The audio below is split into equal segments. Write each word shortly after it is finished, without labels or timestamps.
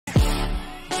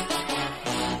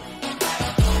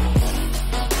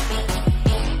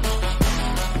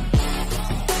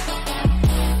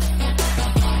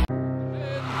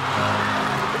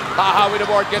Taha with the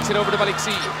board, gets it over to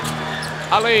Maliksi.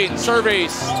 Alain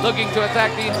surveys, looking to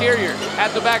attack the interior.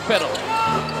 Had to backpedal.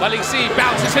 Maliksi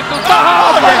bounces it to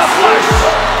Taha for the flush!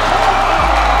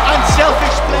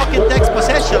 Unselfish play in Tech's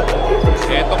possession.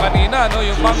 Ito kanina, no,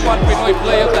 yung Mangwan Pinoy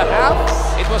play of the half.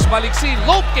 It was Maliksi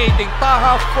locating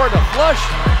Taha for the flush.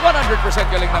 100%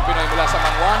 galing ng Pinoy mula sa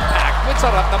Mangwan. Packed with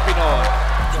sarap ng Pinoy.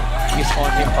 Is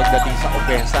on him pagdating sa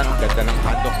opensa. Ang ganda ng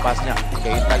handoff pass niya.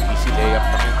 Kaya easy layup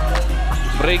na yun.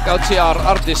 Breakout si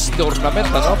RR this tournament,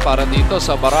 ano, para dito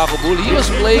sa Barako Bull. He was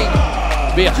playing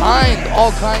behind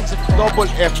all kinds of double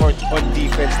effort on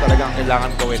defense talagang kailangan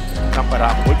gawin ng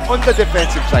Barako Bull. On the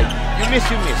defensive side, you miss.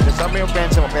 Kasama yung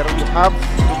offense mo, pero you have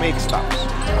to make stops.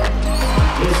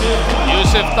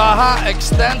 Yousef Taha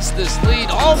extends this lead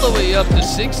all the way up to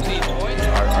 16 points.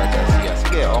 RR Garcia,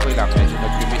 sige, okay lang. Medyo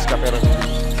nag-miss ka, pero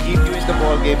keep you in the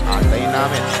ball game. Antayin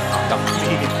namin. Hanggang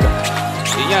minute ka.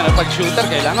 Hindi niya, pag-shooter,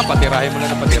 kailangan patirahin mo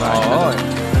na patirahin. Oh,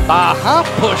 Taha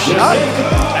push shot.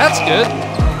 That's good.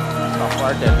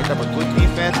 Quartet, kita mo, good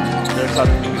defense. There's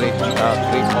something great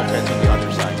offense on the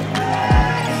other side.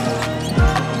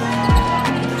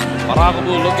 Barako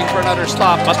Bull looking for another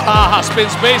stop, but Taha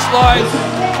spins baseline.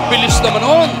 Bilis naman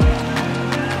on.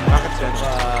 Bakit sir?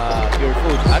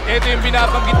 Purefoods. At ito yung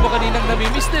binabanggit mo kaninang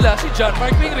namimiss nila, si John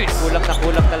Mark Pingris. Kulang na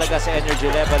kulang talaga sa energy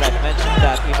level. I've mentioned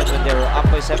that even when they were up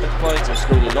by 7 points, they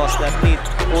slowly lost that lead.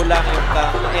 Kulang yung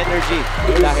energy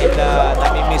dahil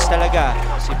namimiss talaga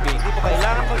si Ping. Hindi mo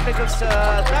kailangan mag-tackle sa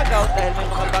dugout dahil may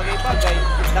mga bagay-bagay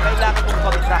na kailangan mong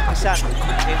pag-practicean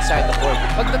inside the court.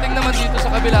 Pagdating naman dito sa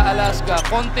kabila, Alaska,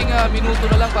 konting minuto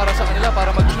na lang para sa kanila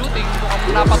para mag-shooting.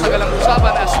 Mukhang napatagal ang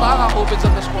usapan as Taha opens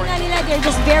up the score. They're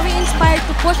just very inspired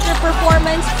to push their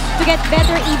performance to get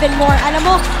better even more. Alam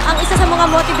mo, ang isa sa mga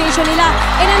motivation nila,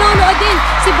 nanonood din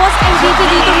si Boss MVP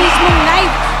dito mismong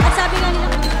live. At sabi nga nila,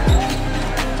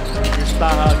 here's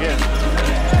Taha again.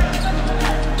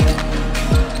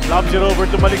 Lobs it over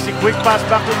to Maliksi. Quick pass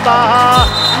back to Taha.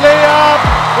 Layup.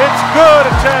 It's good.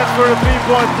 A chance for a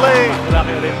 3-point play.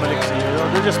 Malaki rin Maliksi.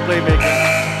 They're just playmaking.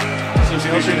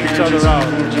 Helping each other out.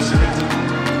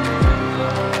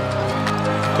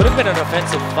 Could have been an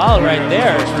offensive foul right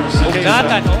there.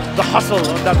 The hustle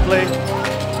on that play.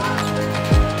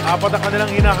 Apat ang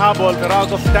kanilang hinahabol, pero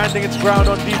out of standing its ground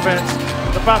on defense.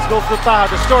 The pass goes to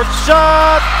Taha. The short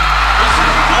shot.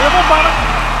 Alam mo, parang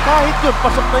kahit yun,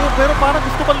 pasok na yun, pero parang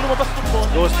gusto pa lumabas ng ball.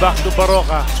 Goes back to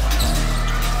Baroka.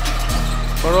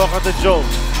 Baroka to Joe.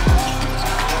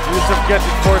 Yousef gets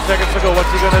it 4 seconds ago. What's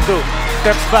he gonna do?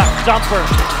 Steps back, jumper.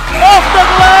 Off the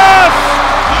glass!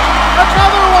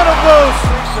 Another one of those!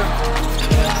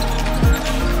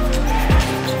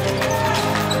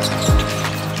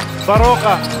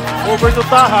 Baroka over to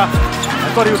Taha. I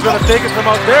thought he was gonna take it from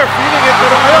out there, feeling it,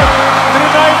 pero ngayon,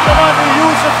 denied naman ni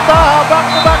Yousef Taha.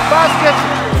 Back-to-back baskets.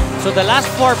 So the last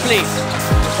 4 plays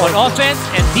on offense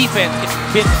and defense, it's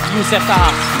been Yousef Taha.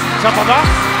 Siya pa ba?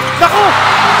 Naku!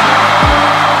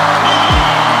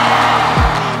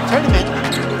 Tournament,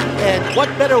 and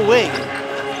what better way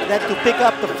than to pick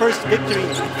up the first victory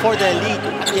for the elite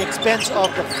at the expense of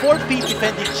the 4P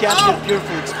defending champion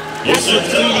Purefoods. That would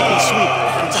really be sweet.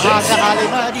 At sa hanga-halay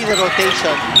na the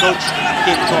rotation, Coach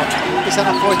Kim Kon. Isa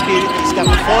na 4th period, he's got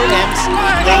 4 M's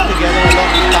playing together along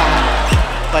with Taha.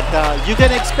 But you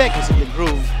can expect this in the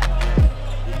groove.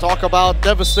 Talk about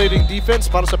devastating defense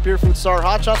para sa Purefoods star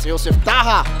hotshots. Yousef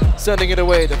Taha sending it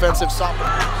away. Defensive stop.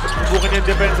 Bukin yung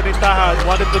defense ni Taha.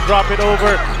 Wanted to drop it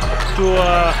over to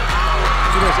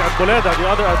si Arboleda, the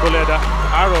other Arboleda,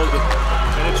 Harold.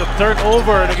 And it's a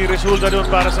turnover. Naging resulta doon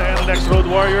para sa NLX Road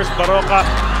Warriors. Baroka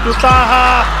to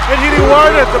Taha. And he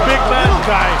rewarded the big man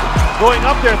guy. Going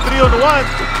up there, 3-on-1.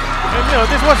 And you know,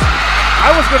 this was, I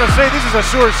was gonna say this is a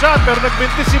sure shot, pero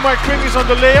nagbintis si Mark Pingris on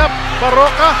the layup.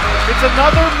 Baroka, it's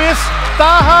another miss.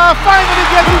 Taha finally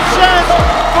gets a chance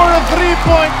for a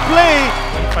 3-point play.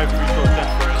 25 free throw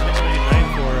attempt for NLX,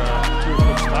 99 for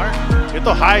Purefoods star.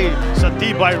 Ito high sa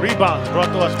T-by rebound, brought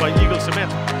to us by Eagle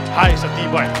Cement. High sa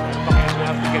T-by. We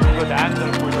have to get a good angle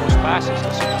for those passes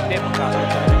kasi hindi magkakaroon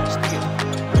tayo ng steal.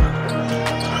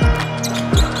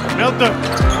 Milton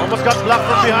almost got blocked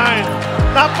from behind.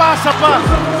 Napasa pa.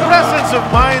 Presence of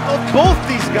mind of both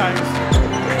these guys.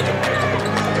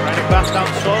 Running back down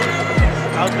Sol.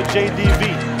 Out to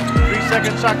JDV.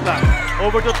 3-second shot clock.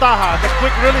 Over to Taha. The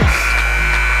quick release.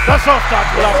 The soft shot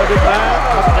mula sa big man.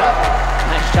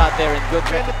 Nice shot there and good.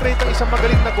 Penetrate ang isang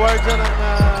magaling na guardia ng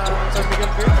San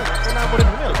Miguel Fairfield. Kailangan mo rin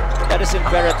humil. That is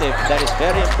imperative. That is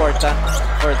very important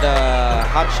for the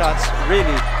hotshots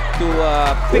really to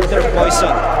pick their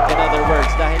poison. In other words,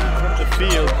 dahil from the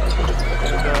field,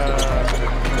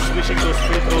 wishing those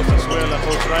free throws as well,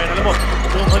 Coach Ryan. Alam mo,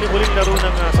 nung huling laro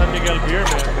ng San Miguel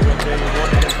Beermen, when they won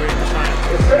against Great Shine,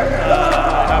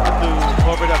 I happened to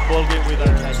cover that ball game with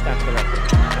our staff director.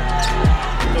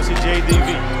 Ito si JDV.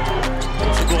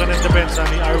 Subukan ng depensa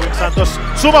ni Arwin Santos.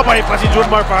 Sumabay pa si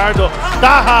Junmar Fajardo.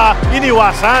 Taha,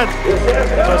 iniwasan.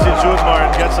 Ito si Junmar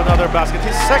and gets another basket.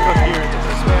 His second here. This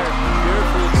is where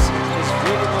Purefoods is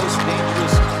really most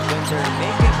dangerous when they're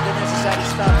making the necessary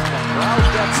stops. The crowd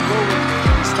gets going.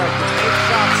 They start to make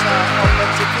shots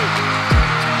offensively.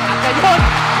 At ngayon,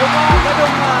 yung mga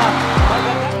ganong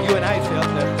you and I felt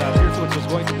that Purefoods was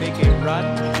going to make a run.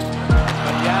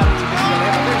 Mangyari, even the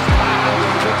Levelers,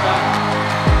 yung good one.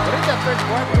 But in the third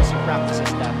quarter, he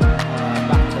practices that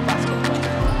back to the basketball.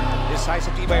 This high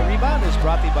Satiba rebound is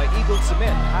brought to you by Eagle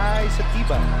Cement. High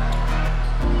Satiba.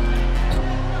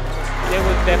 They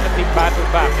will definitely battle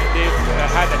back, and they've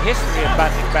had a history of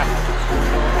battling back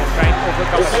and trying to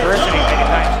overcome adversity many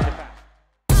times in the